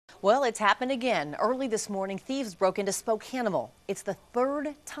Well, it's happened again. Early this morning, thieves broke into Spokanimal. It's the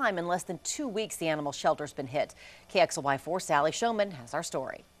third time in less than 2 weeks the animal shelter's been hit. KXLY4 Sally Showman has our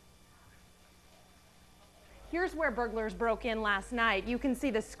story. Here's where burglars broke in last night. You can see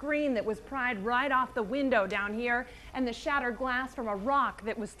the screen that was pried right off the window down here and the shattered glass from a rock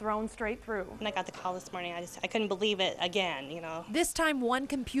that was thrown straight through. When I got the call this morning, I couldn't believe it again, This time one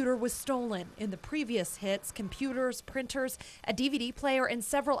computer was stolen. In the previous hits, computers, printers, a DVD player, and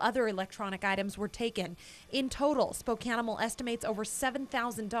several other electronic items were taken. In total, Spokanimal estimates over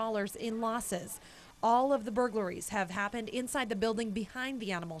 $7,000 in losses. All of the burglaries have happened inside the building behind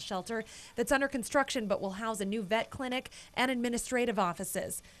the animal shelter that's under construction but will house a new vet clinic and administrative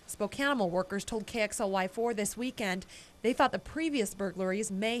offices. Spokanimal workers told KXLY4 this weekend they thought the previous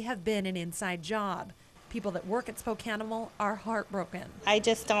burglaries may have been an inside job. People that work at Spokanimal are heartbroken. I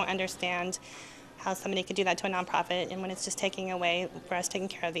just don't understand how somebody could do that to a nonprofit, and when it's just taking away for us taking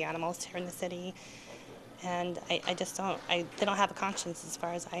care of the animals here in the city. And they don't have a conscience as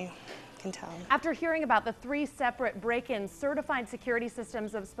far as I can tell. After hearing about the 3 separate break-ins, Certified Security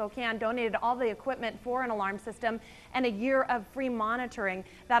Systems of Spokane donated all the equipment for an alarm system and a year of free monitoring.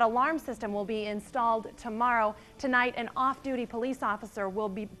 That alarm system will be installed tomorrow. Tonight, an off-duty police officer will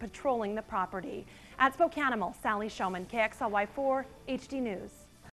be patrolling the property. At Spokanimal, Sally Showman, KXLY4 HD News.